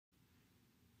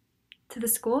To the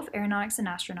School of Aeronautics and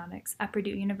Astronautics at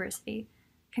Purdue University,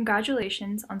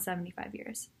 congratulations on 75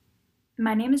 years.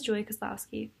 My name is Julie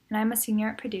Kozlowski, and I'm a senior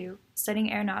at Purdue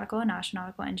studying aeronautical and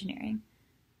astronautical engineering.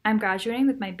 I'm graduating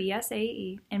with my BS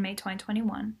AAE in May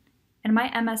 2021 and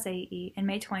my MS AAE in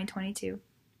May 2022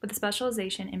 with a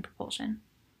specialization in propulsion.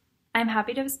 I'm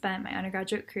happy to have spent my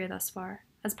undergraduate career thus far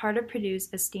as part of Purdue's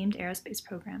esteemed aerospace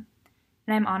program,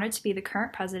 and I'm honored to be the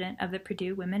current president of the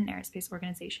Purdue Women in Aerospace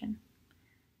organization.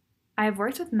 I have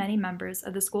worked with many members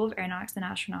of the School of Aeronautics and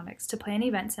Astronautics to plan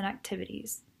events and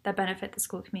activities that benefit the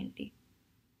school community.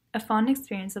 A fond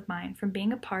experience of mine from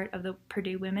being a part of the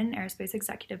Purdue Women in Aerospace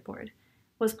Executive Board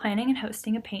was planning and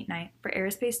hosting a paint night for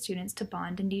aerospace students to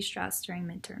bond and de-stress during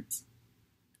midterms.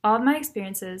 All of my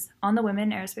experiences on the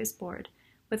Women in Aerospace Board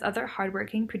with other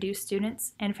hardworking Purdue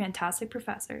students and fantastic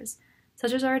professors,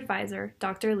 such as our advisor,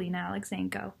 Dr. Alina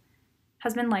Alexenko,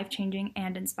 has been life-changing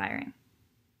and inspiring.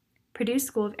 Purdue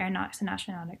School of Aeronautics and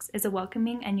Astronautics is a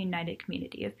welcoming and united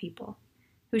community of people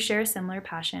who share a similar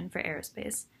passion for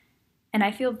aerospace, and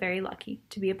I feel very lucky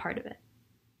to be a part of it.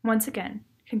 Once again,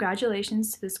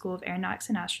 congratulations to the School of Aeronautics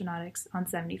and Astronautics on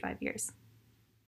 75 years.